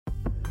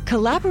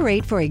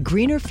Collaborate for a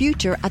greener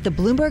future at the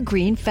Bloomberg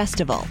Green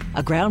Festival,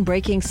 a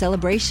groundbreaking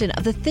celebration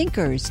of the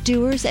thinkers,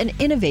 doers, and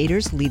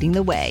innovators leading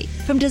the way.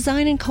 From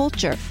design and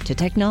culture to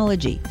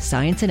technology,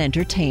 science, and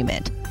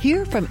entertainment.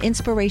 Hear from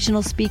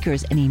inspirational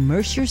speakers and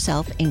immerse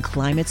yourself in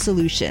climate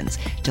solutions.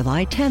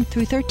 July 10th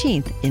through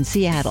 13th in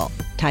Seattle.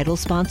 Title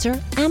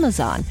sponsor,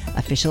 Amazon.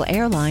 Official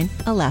airline,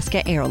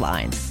 Alaska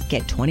Airlines.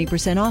 Get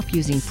 20% off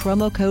using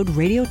promo code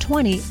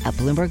radio20 at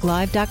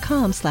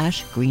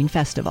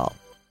bloomberglive.com/greenfestival.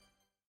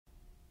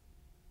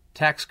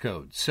 Tax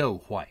code so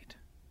white.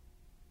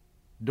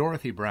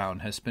 Dorothy Brown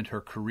has spent her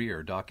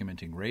career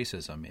documenting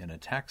racism in a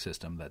tax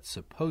system that's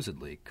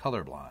supposedly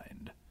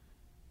colorblind.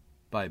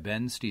 By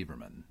Ben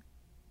Steverman.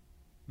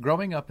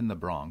 Growing up in the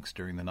Bronx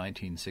during the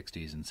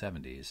 1960s and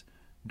 70s,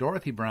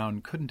 Dorothy Brown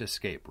couldn't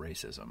escape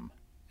racism.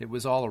 It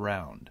was all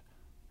around.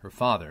 Her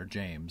father,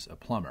 James, a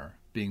plumber,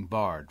 being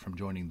barred from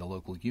joining the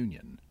local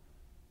union.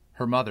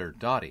 Her mother,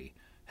 Dottie,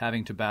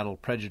 having to battle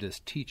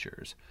prejudiced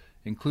teachers,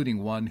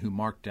 including one who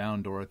marked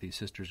down Dorothy's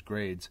sister's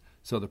grades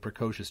so the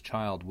precocious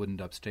child wouldn't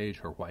upstage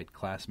her white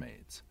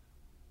classmates.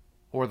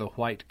 Or the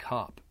white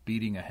cop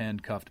beating a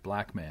handcuffed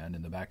black man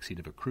in the backseat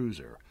of a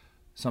cruiser,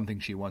 something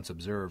she once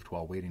observed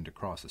while waiting to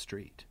cross a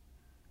street.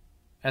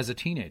 As a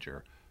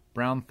teenager,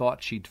 Brown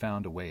thought she'd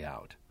found a way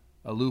out,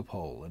 a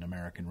loophole in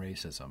American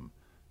racism.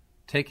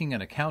 Taking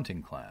an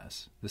accounting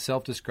class, the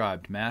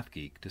self-described math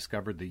geek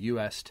discovered the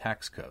U.S.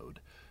 tax code,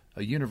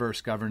 a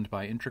universe governed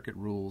by intricate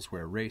rules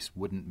where race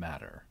wouldn't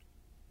matter.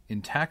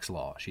 In tax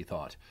law, she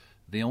thought,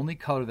 the only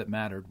color that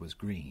mattered was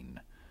green.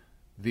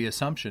 The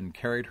assumption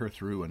carried her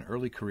through an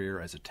early career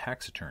as a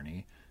tax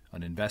attorney,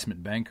 an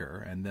investment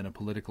banker, and then a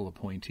political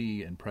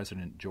appointee in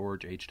President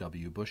George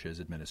H.W. Bush's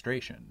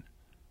administration.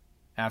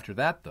 After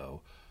that,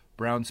 though,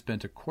 Brown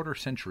spent a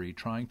quarter-century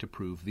trying to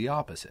prove the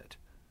opposite,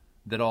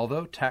 that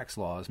although tax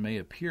laws may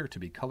appear to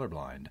be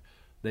colorblind,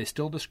 they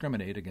still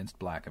discriminate against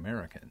black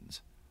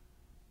Americans.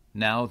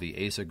 Now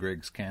the Asa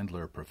Griggs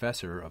Candler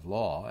Professor of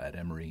Law at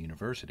Emory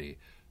University,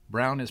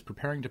 Brown is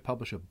preparing to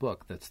publish a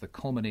book that's the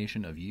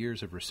culmination of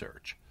years of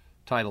research,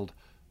 titled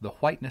The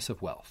Whiteness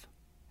of Wealth: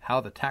 How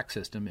the Tax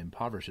System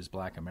Impoverishes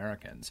Black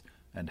Americans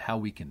and How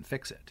We Can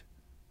Fix It.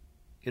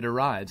 It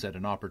arrives at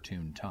an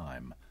opportune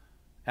time.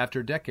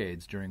 After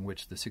decades during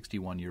which the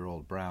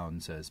 61-year-old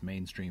Brown says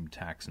mainstream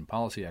tax and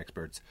policy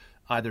experts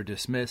either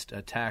dismissed,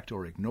 attacked,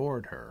 or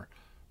ignored her,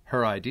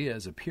 her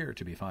ideas appear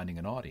to be finding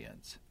an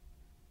audience.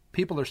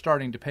 People are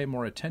starting to pay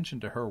more attention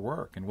to her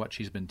work and what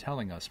she's been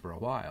telling us for a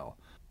while,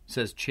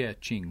 says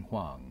Chie-Ching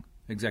Huang,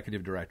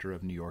 executive director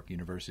of New York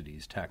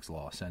University's Tax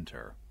Law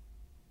Center.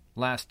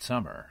 Last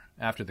summer,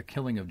 after the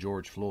killing of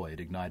George Floyd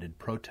ignited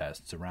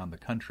protests around the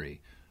country,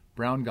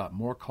 Brown got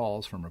more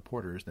calls from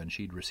reporters than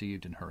she'd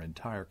received in her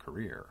entire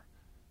career.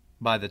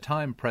 By the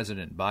time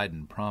President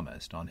Biden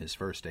promised, on his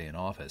first day in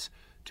office,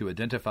 to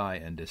identify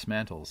and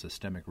dismantle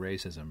systemic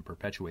racism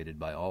perpetuated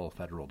by all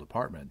federal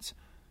departments,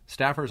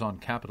 staffers on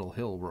Capitol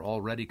Hill were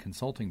already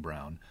consulting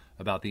Brown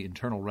about the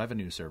Internal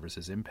Revenue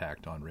Service's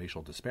impact on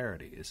racial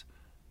disparities.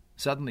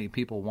 Suddenly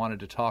people wanted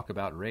to talk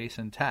about race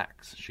and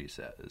tax, she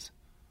says.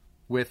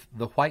 With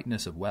The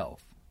Whiteness of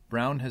Wealth,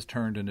 Brown has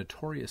turned a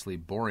notoriously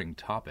boring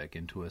topic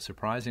into a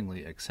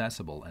surprisingly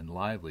accessible and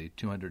lively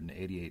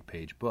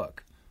 288-page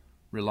book,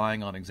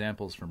 relying on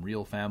examples from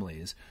real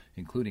families,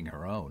 including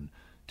her own,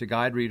 to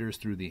guide readers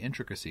through the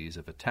intricacies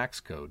of a tax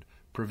code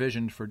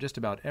provisioned for just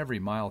about every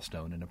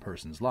milestone in a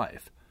person's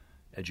life: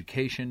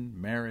 education,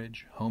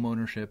 marriage,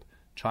 homeownership,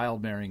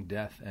 childbearing,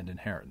 death, and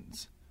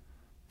inheritance.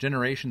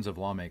 Generations of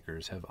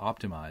lawmakers have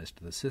optimized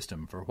the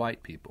system for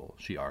white people,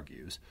 she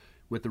argues,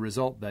 with the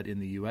result that in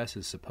the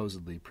U.S.'s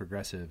supposedly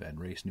progressive and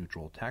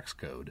race-neutral tax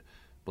code,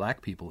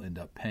 black people end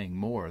up paying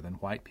more than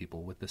white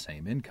people with the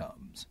same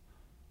incomes.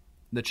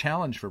 The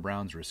challenge for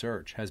Brown's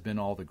research has been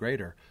all the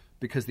greater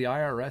because the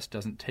IRS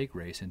doesn't take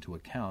race into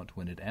account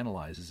when it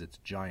analyzes its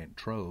giant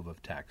trove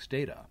of tax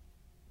data.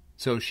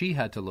 So she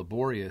had to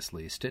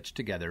laboriously stitch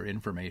together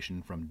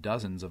information from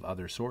dozens of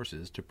other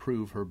sources to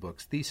prove her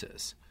book's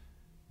thesis.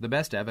 The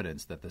best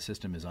evidence that the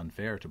system is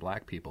unfair to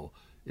black people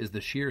is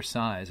the sheer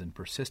size and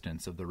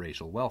persistence of the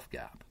racial wealth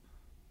gap.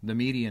 The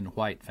median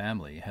white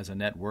family has a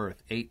net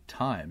worth 8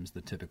 times the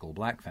typical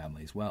black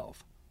family's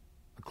wealth.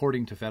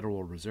 According to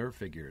Federal Reserve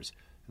figures,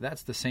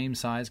 that's the same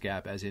size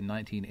gap as in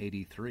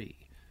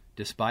 1983,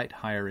 despite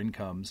higher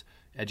incomes,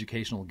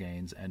 educational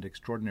gains, and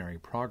extraordinary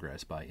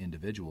progress by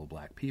individual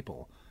black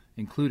people,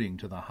 including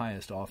to the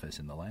highest office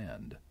in the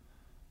land.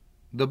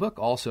 The book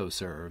also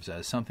serves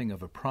as something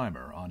of a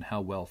primer on how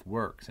wealth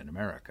works in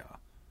America,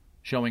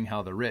 showing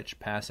how the rich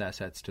pass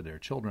assets to their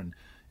children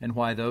and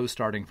why those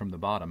starting from the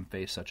bottom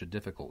face such a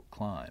difficult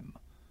climb.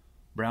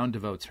 Brown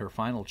devotes her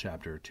final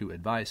chapter to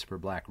advice for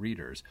black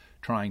readers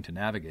trying to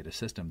navigate a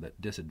system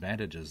that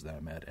disadvantages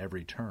them at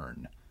every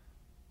turn.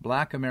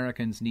 Black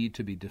Americans need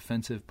to be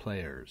defensive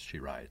players, she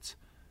writes,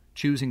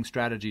 choosing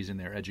strategies in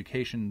their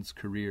educations,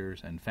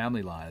 careers, and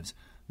family lives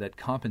that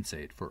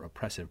compensate for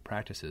oppressive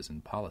practices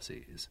and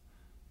policies.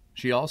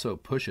 She also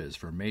pushes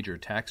for major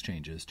tax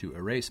changes to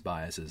erase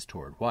biases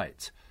toward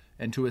whites,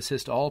 and to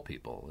assist all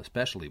people,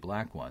 especially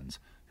black ones,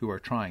 who are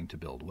trying to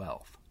build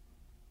wealth.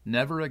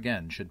 Never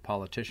again should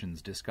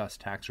politicians discuss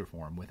tax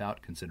reform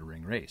without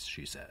considering race,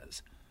 she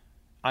says.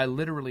 I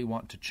literally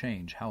want to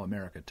change how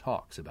America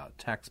talks about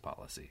tax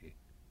policy.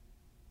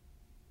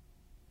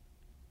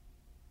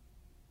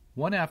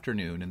 One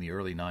afternoon in the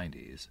early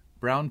 90s,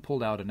 Brown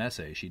pulled out an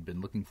essay she'd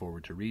been looking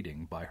forward to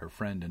reading by her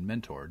friend and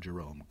mentor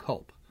Jerome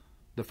Culp,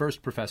 the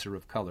first professor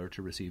of color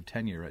to receive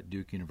tenure at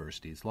Duke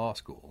University's law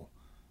school.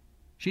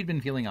 She'd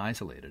been feeling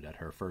isolated at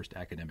her first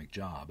academic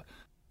job,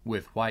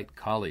 with white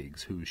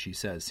colleagues who she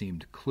says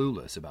seemed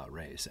clueless about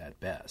race at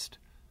best.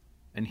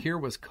 And here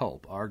was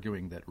Culp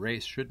arguing that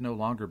race should no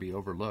longer be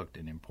overlooked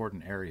in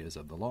important areas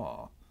of the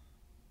law.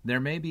 There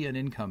may be an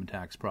income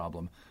tax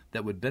problem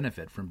that would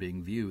benefit from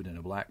being viewed in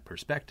a black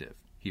perspective,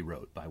 he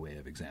wrote by way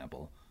of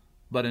example.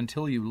 But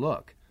until you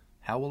look,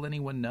 how will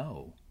anyone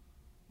know?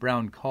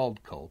 Brown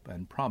called Culp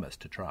and promised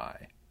to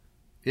try.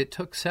 It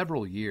took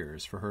several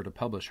years for her to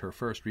publish her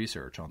first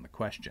research on the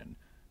question,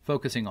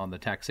 focusing on the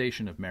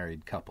taxation of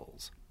married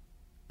couples.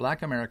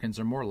 Black Americans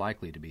are more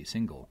likely to be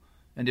single,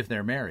 and if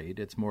they're married,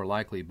 it's more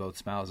likely both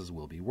spouses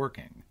will be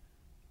working.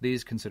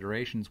 These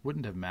considerations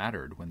wouldn't have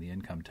mattered when the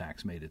income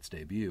tax made its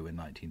debut in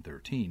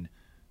 1913,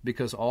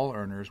 because all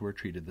earners were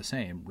treated the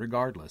same,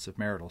 regardless of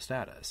marital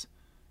status.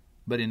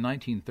 But in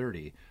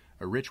 1930,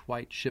 a rich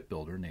white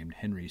shipbuilder named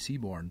Henry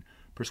Seaborn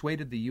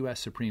persuaded the U.S.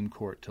 Supreme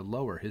Court to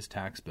lower his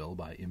tax bill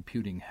by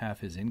imputing half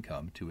his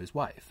income to his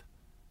wife.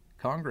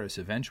 Congress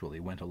eventually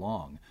went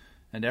along,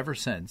 and ever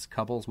since,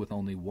 couples with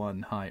only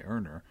one high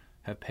earner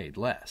have paid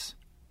less.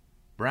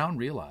 Brown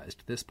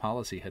realized this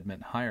policy had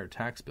meant higher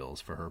tax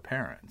bills for her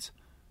parents.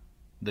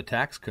 The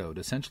tax code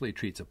essentially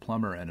treats a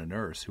plumber and a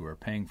nurse who are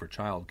paying for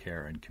child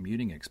care and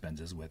commuting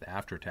expenses with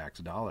after-tax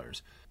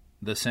dollars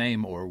the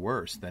same or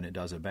worse than it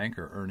does a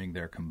banker earning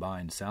their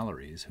combined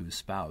salaries whose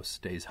spouse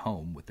stays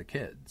home with the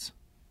kids.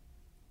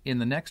 In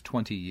the next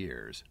 20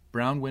 years,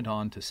 Brown went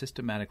on to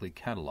systematically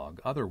catalog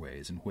other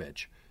ways in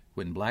which,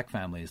 when black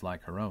families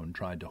like her own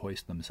tried to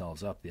hoist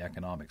themselves up the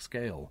economic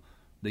scale,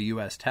 the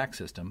U.S. tax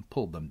system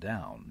pulled them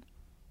down.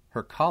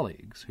 Her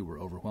colleagues, who were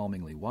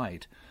overwhelmingly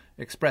white,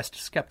 expressed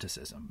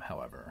skepticism,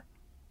 however.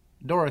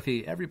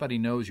 Dorothy, everybody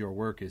knows your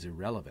work is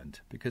irrelevant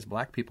because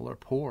black people are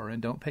poor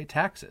and don't pay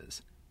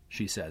taxes,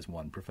 she says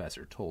one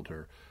professor told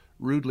her,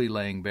 rudely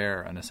laying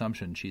bare an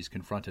assumption she's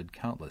confronted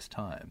countless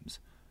times.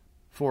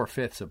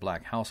 4/5 of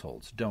black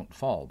households don't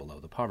fall below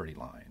the poverty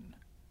line.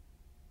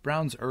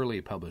 Brown's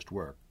early published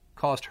work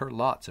caused her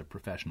lots of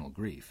professional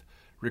grief,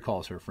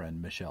 recalls her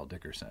friend Michelle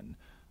Dickerson,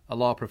 a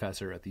law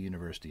professor at the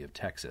University of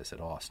Texas at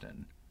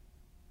Austin.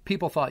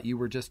 People thought you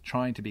were just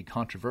trying to be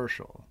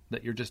controversial,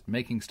 that you're just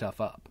making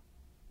stuff up.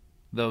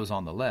 Those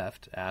on the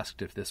left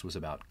asked if this was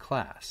about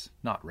class,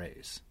 not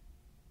race.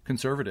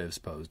 Conservatives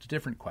posed a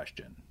different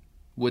question.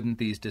 Wouldn't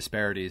these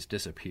disparities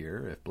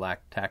disappear if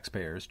black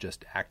taxpayers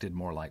just acted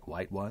more like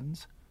white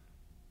ones?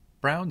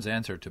 Brown's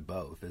answer to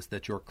both is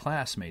that your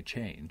class may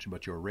change,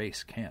 but your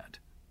race can't,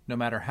 no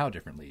matter how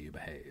differently you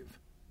behave.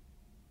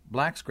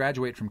 Blacks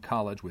graduate from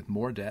college with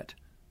more debt,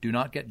 do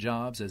not get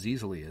jobs as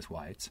easily as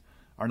whites,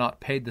 are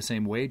not paid the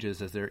same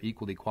wages as their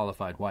equally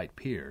qualified white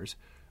peers,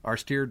 are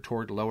steered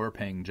toward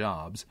lower-paying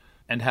jobs,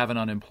 and have an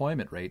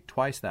unemployment rate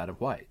twice that of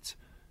whites,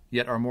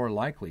 yet are more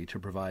likely to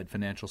provide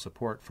financial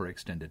support for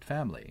extended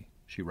family,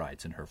 she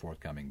writes in her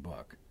forthcoming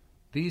book.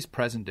 These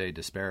present-day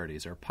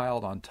disparities are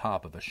piled on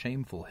top of a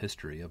shameful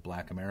history of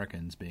black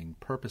Americans being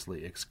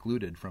purposely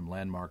excluded from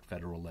landmark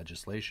federal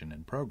legislation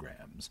and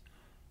programs.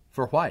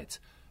 For whites,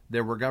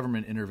 there were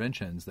government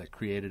interventions that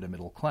created a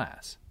middle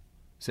class,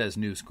 says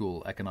New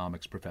School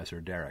economics professor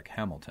Derek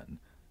Hamilton,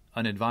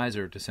 an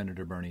advisor to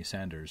Senator Bernie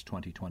Sanders'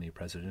 2020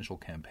 presidential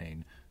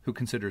campaign who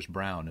considers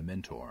Brown a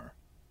mentor.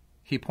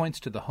 He points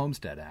to the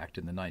Homestead Act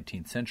in the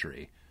 19th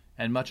century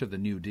and much of the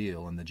New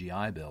Deal and the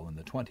GI Bill in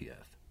the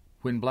 20th.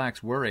 When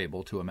blacks were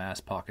able to amass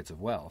pockets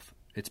of wealth,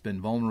 it's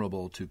been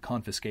vulnerable to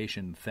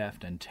confiscation,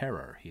 theft, and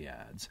terror, he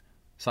adds,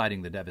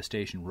 citing the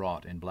devastation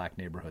wrought in black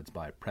neighborhoods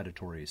by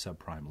predatory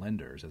subprime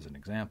lenders as an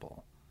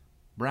example.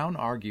 Brown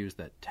argues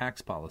that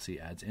tax policy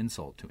adds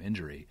insult to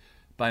injury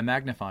by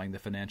magnifying the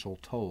financial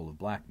toll of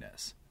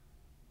blackness.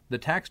 The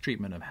tax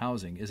treatment of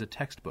housing is a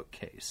textbook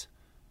case.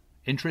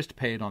 Interest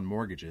paid on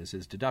mortgages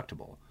is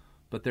deductible,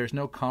 but there's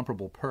no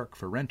comparable perk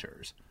for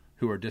renters,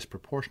 who are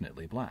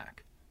disproportionately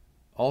black.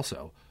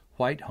 Also,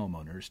 white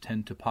homeowners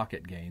tend to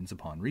pocket gains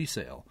upon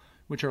resale,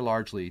 which are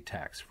largely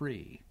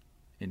tax-free.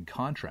 In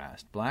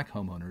contrast, black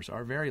homeowners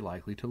are very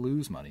likely to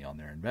lose money on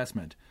their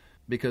investment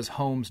because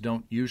homes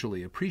don't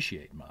usually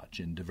appreciate much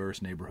in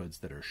diverse neighborhoods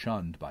that are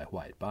shunned by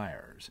white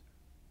buyers,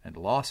 and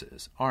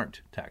losses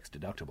aren't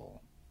tax-deductible.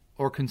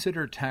 Or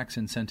consider tax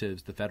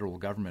incentives the federal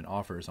government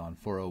offers on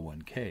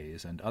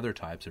 401ks and other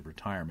types of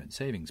retirement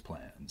savings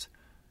plans,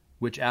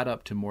 which add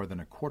up to more than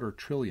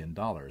 $250 billion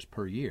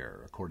per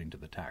year, according to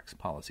the Tax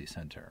Policy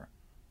Center.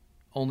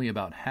 Only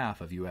about half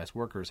of U.S.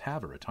 workers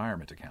have a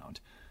retirement account,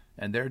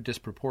 and they're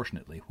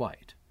disproportionately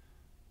white.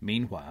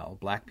 Meanwhile,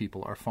 black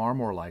people are far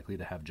more likely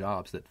to have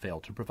jobs that fail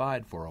to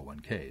provide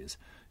 401ks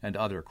and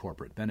other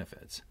corporate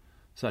benefits,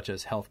 such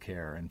as health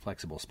care and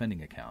flexible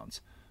spending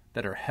accounts,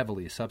 that are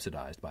heavily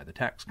subsidized by the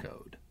tax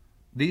code.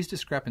 These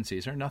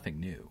discrepancies are nothing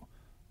new.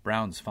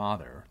 Brown's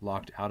father,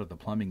 locked out of the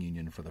plumbing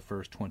union for the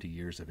first 20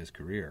 years of his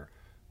career,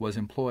 was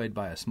employed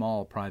by a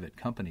small private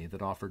company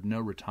that offered no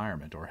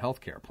retirement or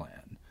health care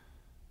plan.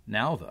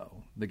 Now,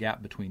 though, the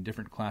gap between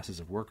different classes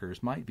of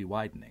workers might be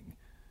widening,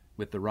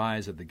 with the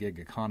rise of the gig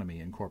economy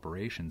and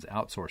corporations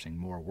outsourcing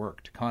more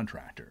work to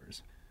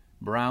contractors.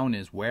 Brown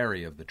is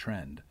wary of the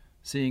trend,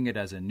 seeing it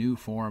as a new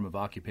form of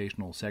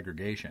occupational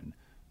segregation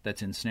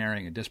that's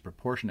ensnaring a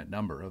disproportionate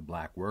number of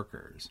black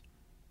workers.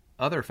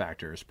 Other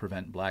factors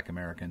prevent black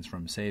Americans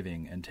from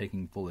saving and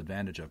taking full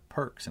advantage of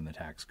perks in the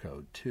tax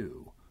code,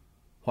 too.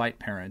 White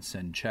parents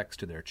send checks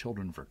to their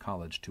children for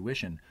college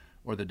tuition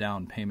or the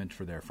down payment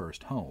for their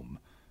first home.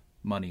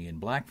 Money in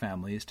black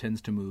families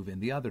tends to move in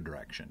the other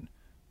direction,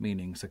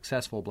 meaning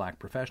successful black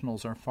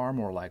professionals are far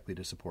more likely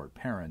to support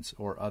parents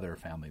or other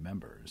family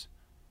members.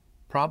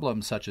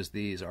 Problems such as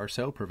these are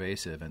so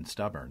pervasive and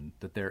stubborn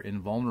that they're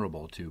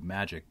invulnerable to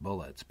magic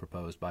bullets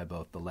proposed by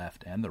both the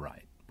left and the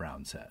right,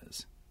 Brown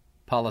says.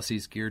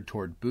 Policies geared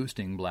toward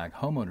boosting black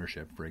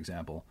homeownership, for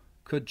example,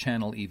 could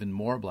channel even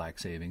more black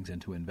savings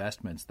into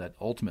investments that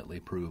ultimately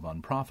prove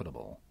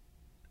unprofitable.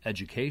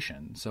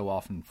 Education, so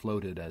often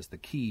floated as the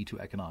key to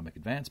economic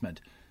advancement,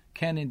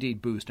 can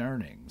indeed boost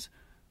earnings,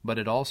 but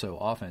it also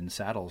often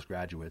saddles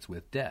graduates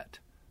with debt.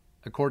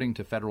 According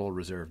to Federal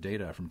Reserve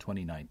data from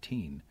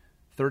 2019,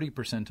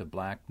 30% of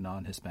black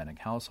non-Hispanic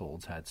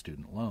households had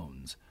student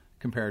loans,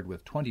 compared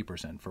with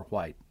 20% for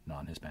white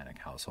non-Hispanic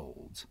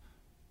households.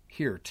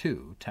 Here,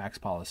 too, tax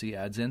policy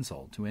adds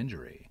insult to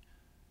injury.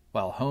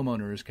 While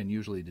homeowners can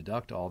usually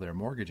deduct all their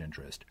mortgage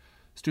interest,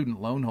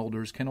 student loan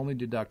holders can only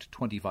deduct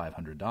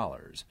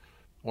 $2,500,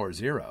 or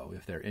zero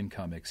if their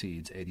income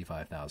exceeds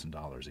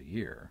 $85,000 a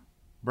year.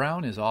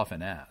 Brown is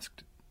often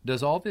asked,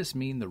 does all this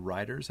mean the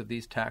writers of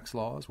these tax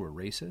laws were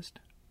racist?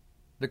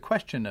 The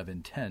question of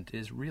intent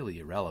is really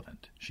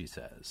irrelevant, she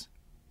says.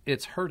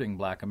 It's hurting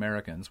black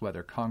Americans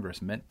whether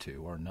Congress meant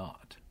to or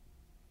not.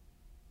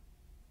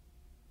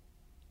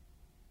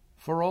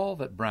 For all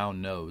that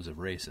Brown knows of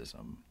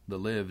racism, the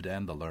lived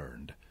and the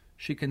learned,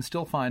 she can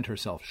still find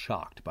herself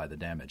shocked by the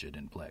damage it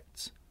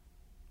inflicts.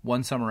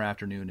 One summer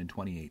afternoon in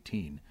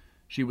 2018,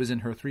 she was in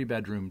her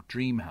 3-bedroom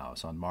dream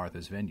house on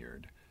Martha's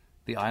Vineyard,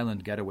 the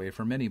island getaway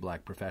for many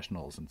black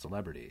professionals and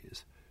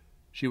celebrities.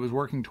 She was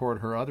working toward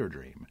her other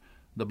dream,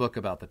 the book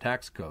about the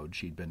tax code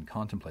she'd been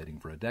contemplating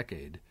for a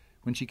decade,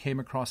 when she came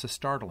across a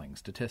startling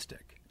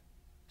statistic.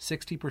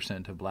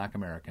 60% of black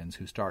Americans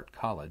who start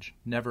college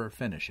never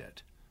finish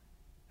it.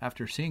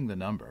 After seeing the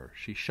number,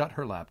 she shut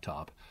her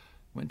laptop,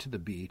 went to the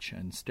beach,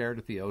 and stared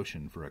at the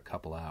ocean for a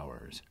couple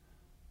hours.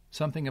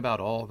 Something about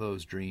all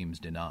those dreams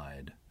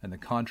denied, and the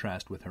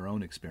contrast with her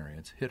own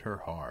experience, hit her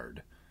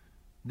hard.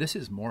 This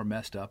is more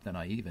messed up than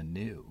I even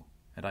knew,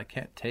 and I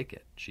can't take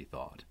it, she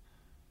thought.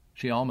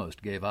 She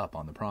almost gave up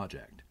on the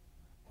project.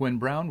 When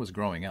Brown was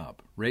growing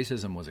up,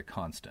 racism was a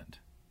constant.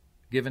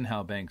 Given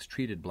how banks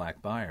treated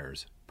black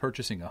buyers,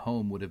 purchasing a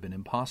home would have been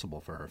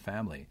impossible for her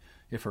family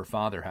if her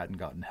father hadn't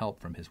gotten help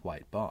from his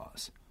white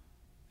boss.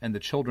 And the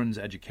children's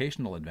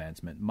educational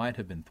advancement might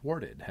have been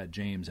thwarted had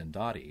James and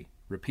Dottie,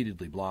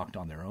 repeatedly blocked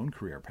on their own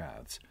career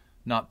paths,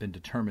 not been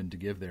determined to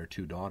give their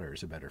 2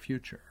 daughters a better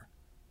future.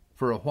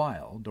 For a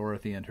while,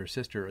 Dorothy and her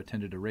sister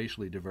attended a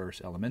racially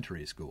diverse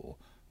elementary school,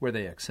 where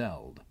they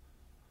excelled.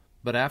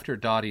 But after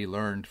Dottie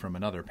learned from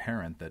another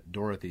parent that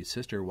Dorothy's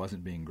sister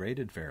wasn't being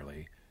graded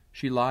fairly,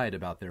 she lied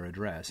about their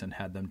address and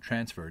had them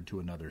transferred to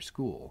another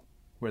school,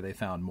 where they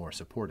found more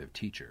supportive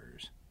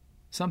teachers.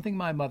 Something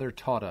my mother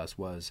taught us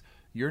was,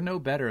 "You're no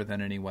better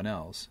than anyone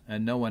else,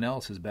 and no one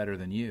else is better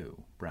than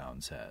you," Brown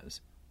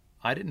says.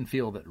 I didn't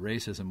feel that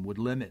racism would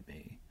limit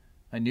me.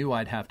 I knew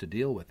I'd have to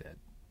deal with it,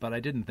 but I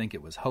didn't think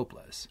it was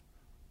hopeless.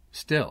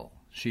 Still,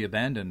 she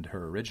abandoned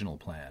her original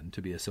plan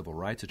to be a civil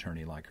rights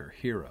attorney like her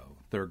hero,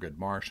 Thurgood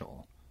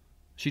Marshall.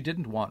 She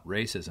didn't want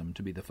racism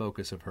to be the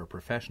focus of her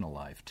professional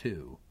life,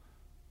 too.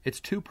 It's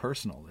too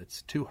personal,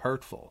 it's too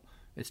hurtful,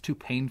 it's too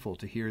painful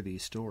to hear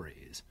these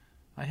stories.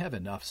 I have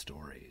enough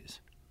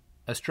stories.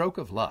 A stroke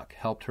of luck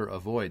helped her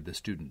avoid the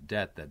student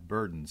debt that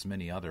burdens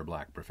many other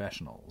black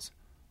professionals.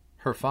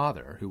 Her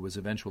father, who was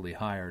eventually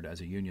hired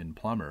as a union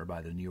plumber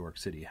by the New York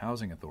City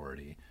Housing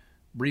Authority,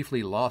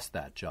 briefly lost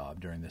that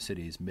job during the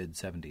city's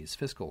mid-'70s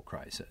fiscal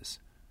crisis.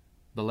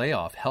 The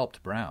layoff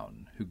helped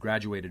Brown, who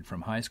graduated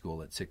from high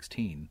school at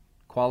 16,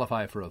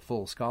 qualify for a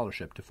full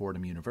scholarship to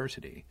Fordham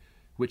University,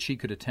 which she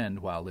could attend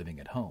while living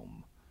at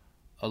home.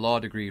 A law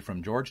degree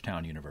from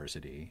Georgetown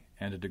University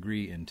and a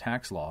degree in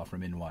tax law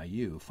from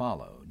NYU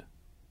followed.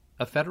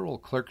 A federal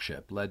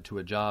clerkship led to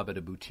a job at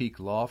a boutique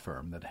law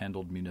firm that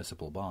handled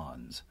municipal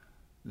bonds.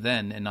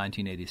 Then, in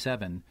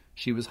 1987,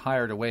 she was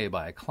hired away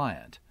by a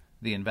client,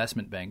 the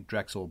investment bank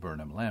Drexel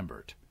Burnham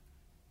Lambert.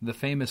 The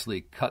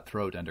famously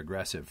cutthroat and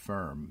aggressive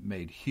firm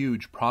made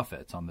huge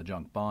profits on the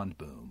junk bond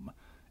boom,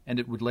 and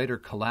it would later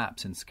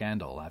collapse in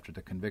scandal after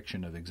the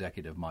conviction of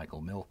executive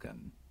Michael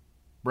Milken.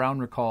 Brown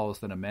recalls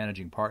that a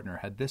managing partner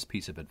had this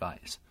piece of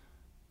advice: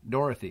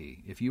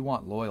 "Dorothy, if you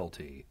want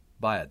loyalty,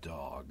 buy a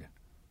dog."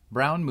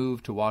 Brown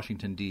moved to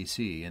Washington,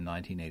 D.C. in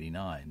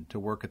 1989 to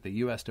work at the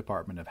U.S.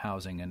 Department of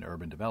Housing and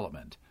Urban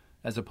Development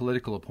as a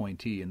political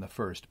appointee in the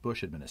first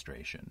Bush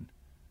administration.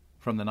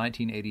 From the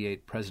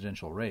 1988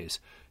 presidential race,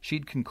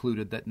 she'd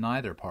concluded that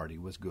neither party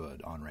was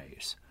good on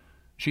race.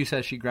 She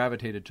says she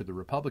gravitated to the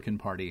Republican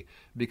Party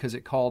because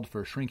it called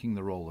for shrinking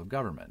the role of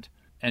government,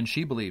 and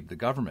she believed the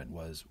government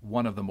was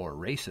one of the more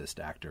racist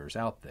actors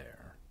out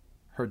there.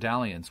 Her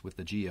dalliance with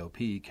the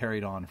GOP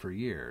carried on for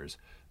years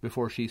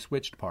before she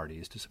switched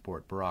parties to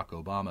support Barack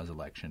Obama's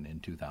election in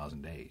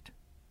 2008.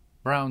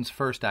 Brown's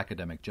first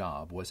academic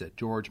job was at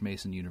George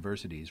Mason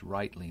University's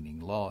right-leaning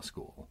law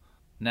school,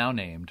 now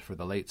named for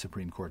the late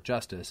Supreme Court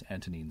Justice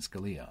Antonin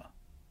Scalia.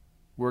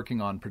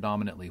 Working on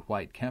predominantly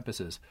white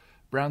campuses,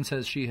 Brown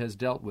says she has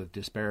dealt with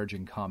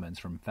disparaging comments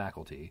from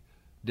faculty,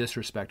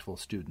 disrespectful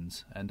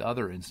students, and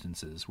other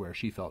instances where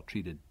she felt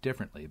treated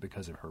differently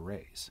because of her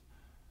race.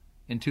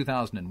 In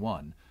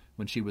 2001,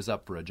 when she was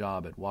up for a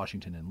job at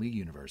Washington and Lee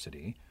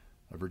University,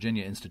 a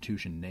Virginia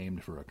institution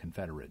named for a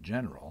Confederate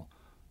general,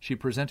 she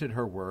presented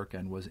her work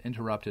and was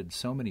interrupted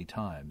so many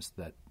times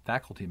that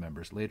faculty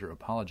members later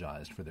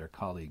apologized for their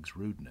colleagues'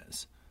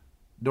 rudeness.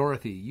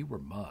 "Dorothy, you were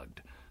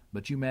mugged,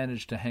 but you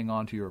managed to hang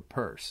on to your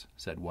purse,"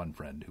 said one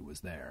friend who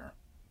was there.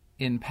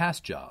 In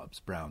past jobs,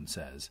 Brown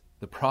says,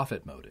 the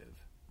profit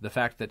motive, the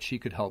fact that she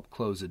could help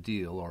close a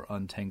deal or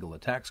untangle a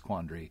tax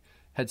quandary,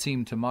 had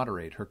seemed to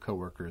moderate her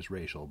coworkers'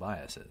 racial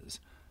biases.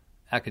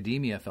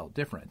 Academia felt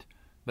different,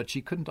 but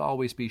she couldn't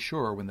always be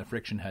sure when the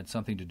friction had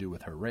something to do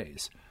with her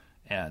race,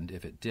 and,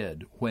 if it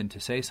did, when to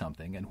say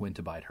something and when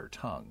to bite her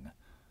tongue.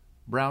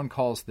 Brown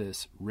calls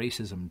this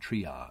racism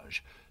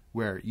triage,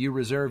 where you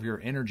reserve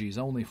your energies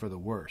only for the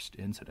worst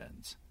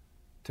incidents.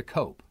 To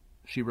cope,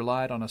 she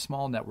relied on a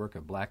small network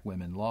of black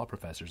women law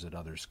professors at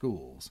other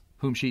schools,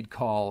 whom she'd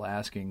call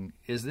asking,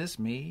 "Is this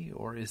me,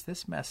 or is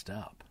this messed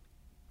up?"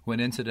 When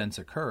incidents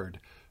occurred,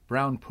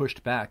 Brown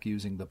pushed back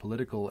using the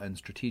political and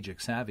strategic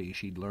savvy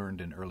she'd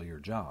learned in earlier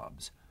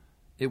jobs.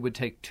 It would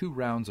take 2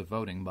 rounds of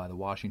voting by the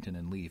Washington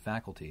and Lee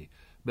faculty,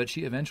 but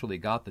she eventually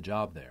got the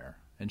job there,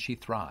 and she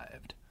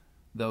thrived.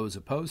 Those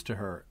opposed to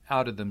her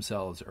outed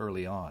themselves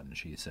early on,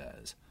 she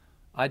says.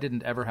 "I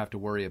didn't ever have to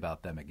worry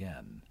about them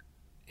again."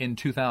 In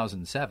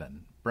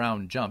 2007,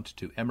 Brown jumped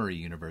to Emory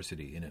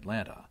University in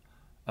Atlanta,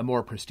 a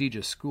more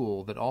prestigious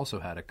school that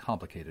also had a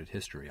complicated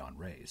history on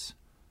race.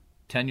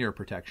 Tenure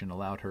protection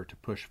allowed her to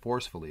push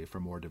forcefully for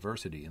more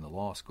diversity in the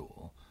law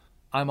school.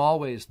 "I'm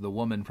always the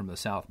woman from the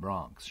South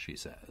Bronx," she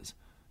says.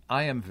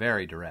 "I am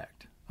very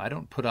direct. I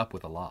don't put up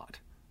with a lot.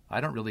 I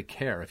don't really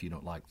care if you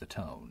don't like the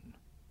tone."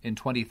 In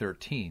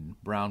 2013,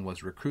 Brown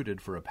was recruited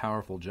for a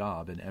powerful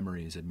job in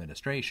Emory's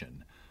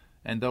administration,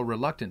 and though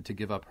reluctant to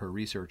give up her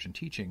research and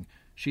teaching,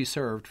 she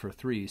served for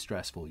 3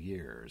 stressful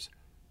years.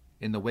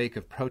 In the wake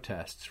of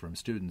protests from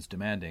students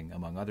demanding,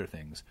 among other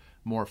things,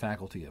 more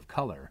faculty of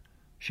color,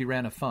 she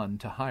ran a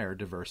fund to hire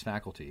diverse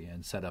faculty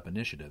and set up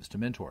initiatives to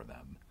mentor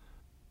them.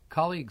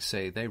 Colleagues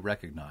say they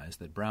recognize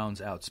that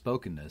Brown's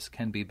outspokenness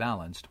can be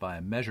balanced by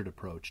a measured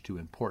approach to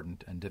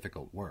important and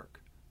difficult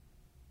work.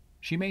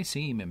 She may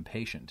seem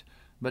impatient,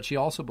 but she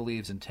also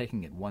believes in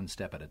taking it one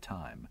step at a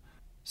time,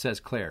 says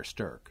Claire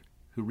Stirk,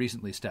 who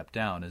recently stepped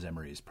down as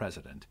Emory's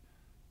president.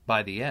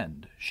 By the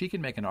end, she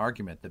can make an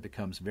argument that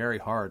becomes very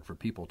hard for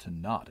people to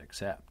not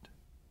accept.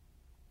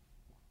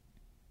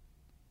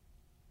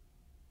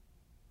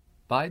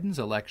 Biden's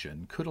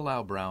election could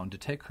allow Brown to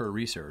take her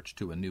research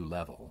to a new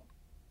level.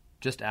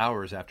 Just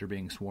hours after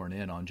being sworn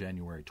in on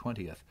January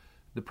 20th,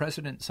 the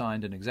president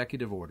signed an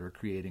executive order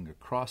creating a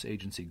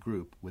cross-agency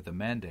group with a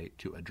mandate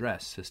to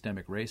address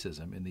systemic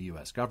racism in the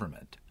U.S.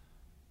 government.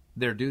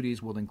 Their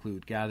duties will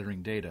include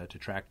gathering data to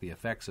track the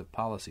effects of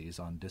policies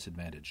on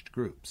disadvantaged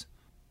groups.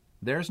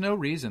 "There's no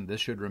reason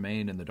this should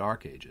remain in the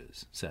dark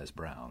ages," says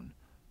Brown.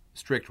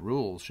 "Strict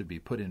rules should be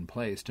put in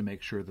place to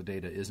make sure the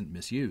data isn't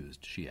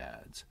misused," she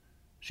adds.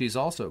 She's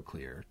also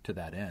clear, to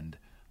that end,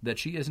 that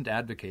she isn't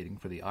advocating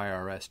for the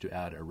IRS to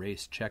add a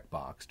race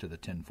checkbox to the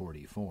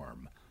 1040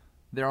 form.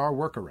 There are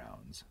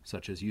workarounds,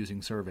 such as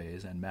using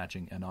surveys and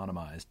matching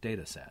anonymized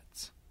data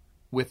sets.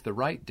 With the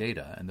right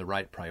data and the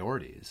right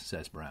priorities,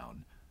 says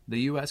Brown,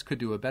 the U.S. could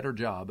do a better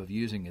job of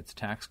using its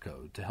tax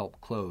code to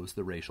help close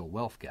the racial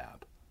wealth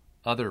gap.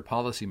 Other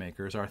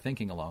policymakers are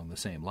thinking along the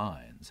same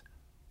lines.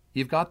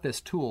 You've got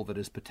this tool that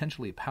is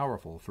potentially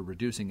powerful for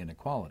reducing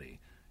inequality,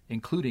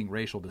 including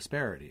racial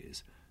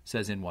disparities,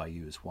 says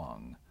NYU's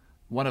Huang.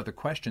 One of the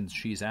questions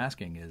she's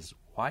asking is,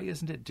 why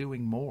isn't it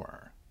doing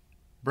more?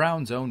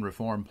 Brown's own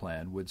reform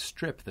plan would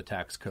strip the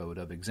tax code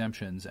of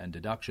exemptions and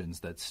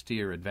deductions that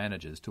steer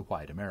advantages to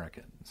white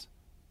Americans.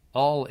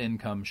 All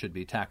income should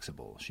be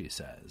taxable, she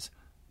says.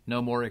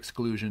 No more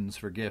exclusions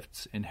for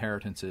gifts,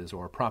 inheritances,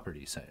 or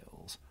property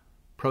sales.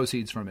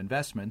 Proceeds from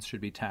investments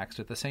should be taxed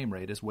at the same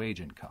rate as wage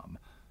income,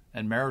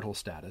 and marital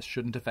status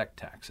shouldn't affect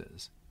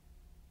taxes.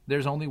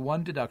 There's only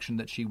one deduction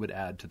that she would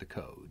add to the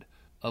code,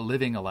 a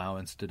living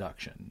allowance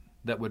deduction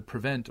that would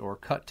prevent or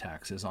cut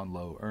taxes on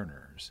low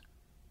earners.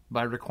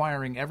 By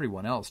requiring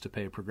everyone else to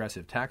pay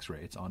progressive tax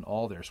rates on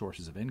all their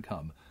sources of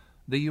income,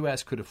 the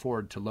U.S. could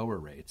afford to lower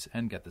rates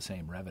and get the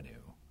same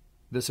revenue.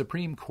 The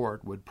Supreme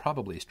Court would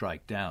probably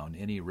strike down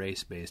any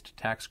race-based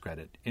tax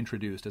credit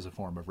introduced as a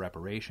form of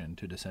reparation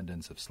to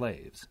descendants of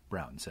slaves,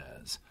 Brown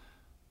says.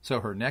 So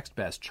her next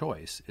best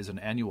choice is an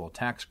annual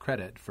tax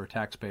credit for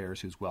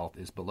taxpayers whose wealth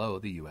is below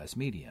the U.S.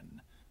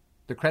 median.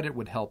 The credit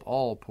would help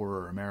all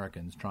poorer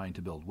Americans trying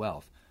to build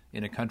wealth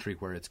in a country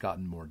where it's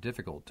gotten more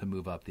difficult to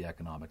move up the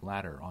economic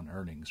ladder on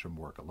earnings from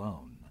work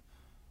alone.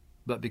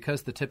 But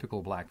because the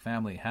typical black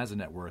family has a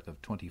net worth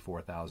of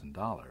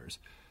 $24,000,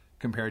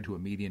 compared to a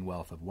median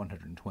wealth of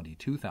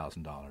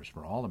 $122,000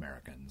 for all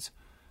Americans,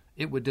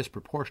 it would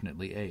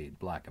disproportionately aid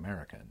black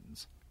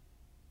Americans.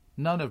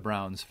 None of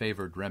Brown's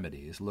favored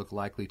remedies look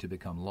likely to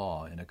become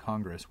law in a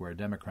Congress where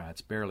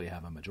Democrats barely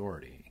have a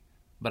majority.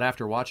 But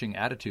after watching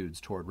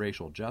attitudes toward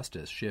racial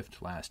justice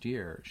shift last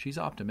year, she's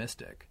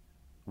optimistic.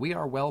 We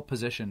are well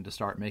positioned to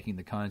start making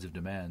the kinds of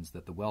demands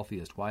that the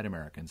wealthiest white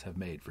Americans have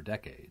made for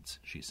decades,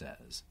 she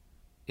says.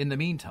 In the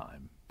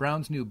meantime,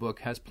 Brown's new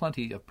book has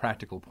plenty of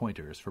practical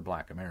pointers for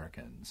black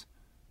Americans.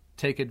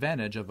 Take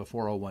advantage of a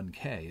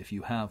 401k if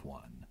you have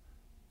one.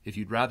 If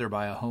you'd rather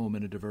buy a home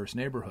in a diverse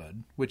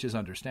neighborhood, which is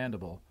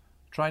understandable,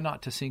 try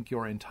not to sink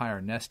your entire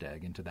nest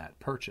egg into that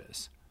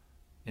purchase.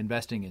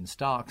 Investing in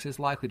stocks is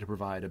likely to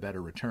provide a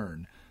better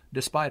return,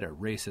 despite a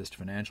racist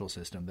financial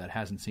system that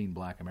hasn't seen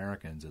black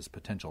Americans as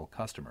potential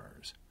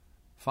customers.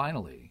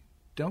 Finally,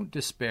 don't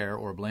despair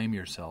or blame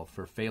yourself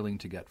for failing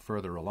to get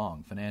further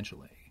along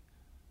financially.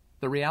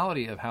 The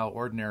reality of how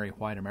ordinary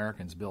white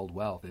Americans build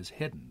wealth is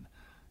hidden,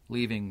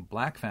 leaving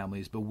black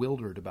families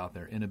bewildered about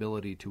their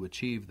inability to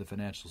achieve the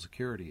financial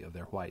security of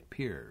their white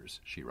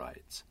peers, she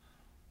writes.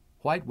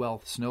 White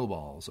wealth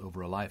snowballs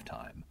over a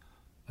lifetime.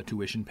 A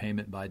tuition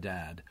payment by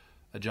dad,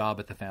 a job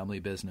at the family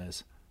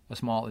business, a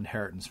small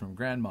inheritance from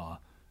grandma,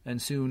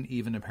 and soon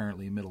even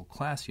apparently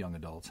middle-class young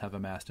adults have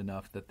amassed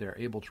enough that they're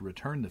able to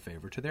return the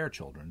favor to their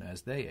children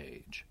as they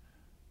age.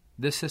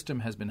 This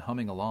system has been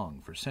humming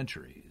along for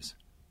centuries.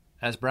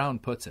 As Brown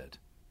puts it,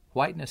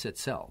 whiteness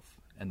itself,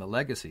 and the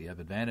legacy of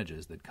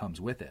advantages that comes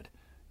with it,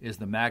 is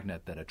the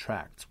magnet that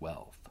attracts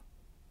wealth.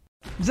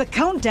 The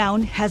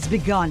countdown has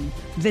begun.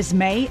 This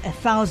May,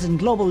 1,000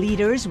 global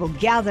leaders will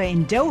gather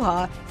in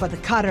Doha for the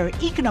Qatar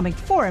Economic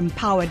Forum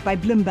powered by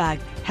Bloomberg,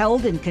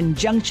 held in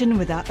conjunction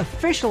with our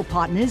official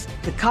partners,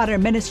 the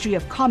Qatar Ministry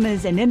of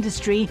Commerce and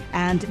Industry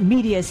and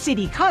Media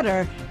City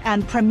Qatar,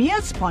 and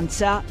premier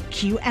sponsor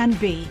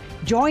QNB.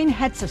 Join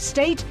heads of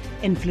state,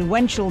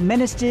 influential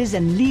ministers,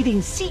 and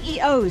leading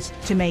CEOs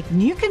to make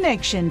new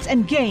connections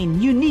and gain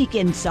unique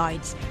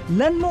insights.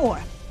 Learn more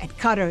at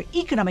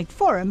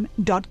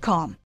QatarEconomicForum.com.